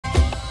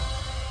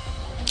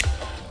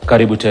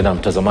Karibu tena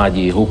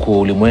mtazamaji. Huku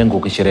ulimwengu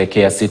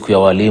ukisherehekea siku ya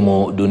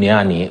walimu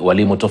duniani,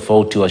 walimu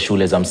tofauti wa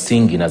shule za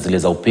msingi na zile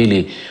za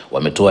upili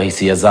wametoa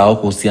hisia zao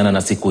kuhusiana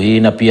na siku hii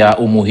na pia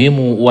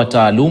umuhimu wa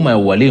taaluma ya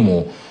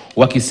ualimu,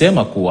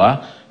 wakisema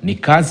kuwa ni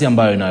kazi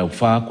ambayo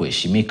inayofaa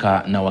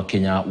kuheshimika na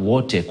Wakenya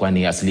wote,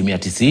 kwani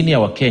 90% ya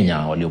Wakenya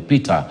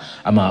waliopita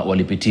ama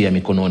walipitia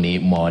mikononi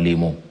mwa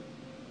walimu.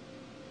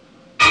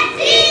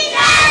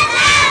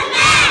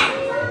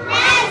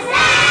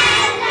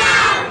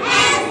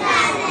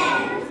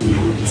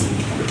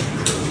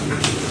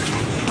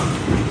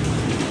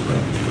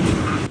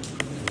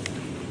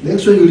 Make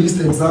sure you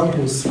list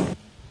examples.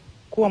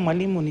 Kuwa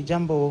mwalimu ni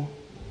jambo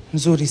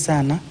nzuri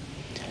sana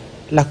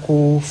la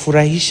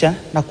kufurahisha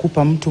na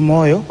kupa mtu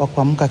moyo wa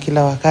kuamka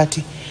kila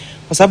wakati.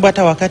 Kwa sababu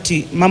hata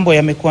wakati mambo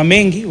yamekuwa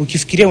mengi,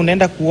 ukifikiria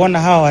unaenda kuona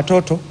hawa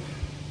watoto,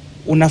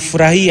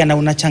 unafurahia na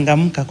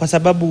unachangamka kwa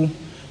sababu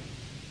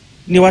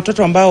ni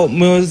watoto ambao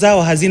moyo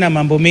zao hazina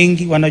mambo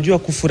mengi, wanajua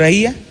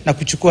kufurahia na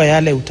kuchukua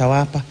yale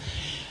utawapa.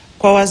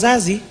 Kwa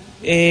wazazi,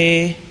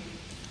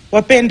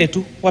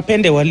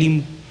 wapende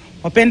walimu.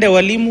 Wapende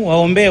walimu,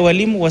 waombee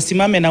walimu,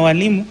 wasimame na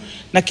walimu,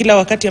 na kila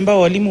wakati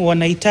ambao walimu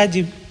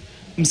wanahitaji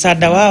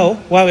msaada wao,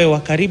 wawe wa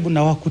karibu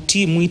na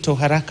wakutii mwito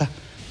haraka.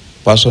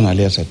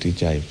 Personally, as a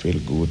teacher, I feel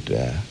good.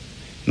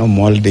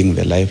 Molding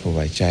the life of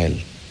a child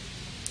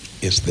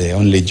is the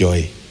only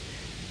joy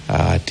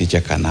a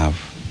teacher can have.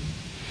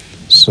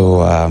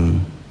 So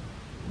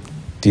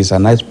it is a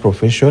nice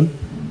profession,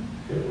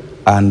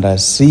 and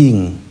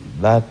seeing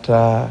that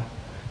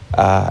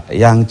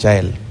young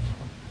child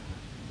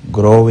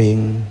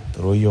growing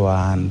through your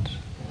hand,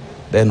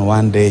 then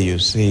one day you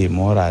see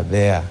more are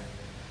there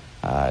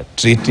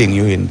treating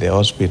you in the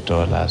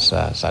hospital as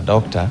a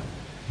doctor.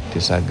 It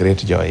is a great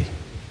joy.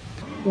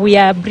 We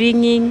are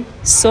bringing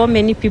so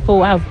many people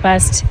who have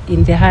passed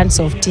in the hands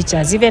of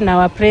teachers. Even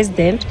our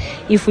president,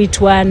 if it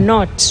were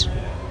not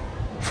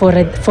for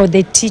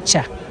the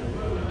teacher,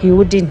 he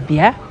wouldn't be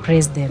a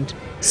president.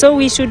 So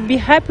we should be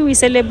happy. We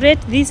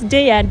celebrate this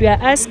day and we are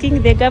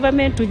asking the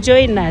government to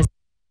join us.